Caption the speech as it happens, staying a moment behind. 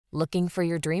Looking for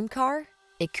your dream car?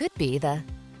 It could be the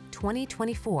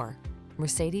 2024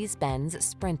 Mercedes-Benz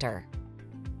Sprinter.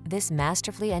 This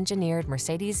masterfully engineered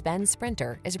Mercedes-Benz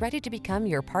Sprinter is ready to become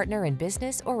your partner in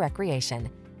business or recreation.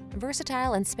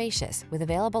 Versatile and spacious with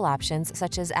available options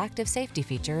such as active safety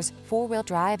features, four-wheel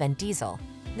drive, and diesel,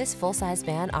 this full-size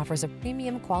van offers a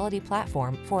premium quality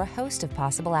platform for a host of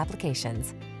possible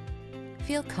applications.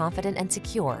 Feel confident and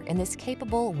secure in this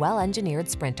capable, well-engineered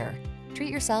Sprinter. Treat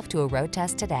yourself to a road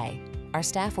test today. Our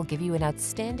staff will give you an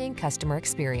outstanding customer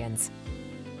experience.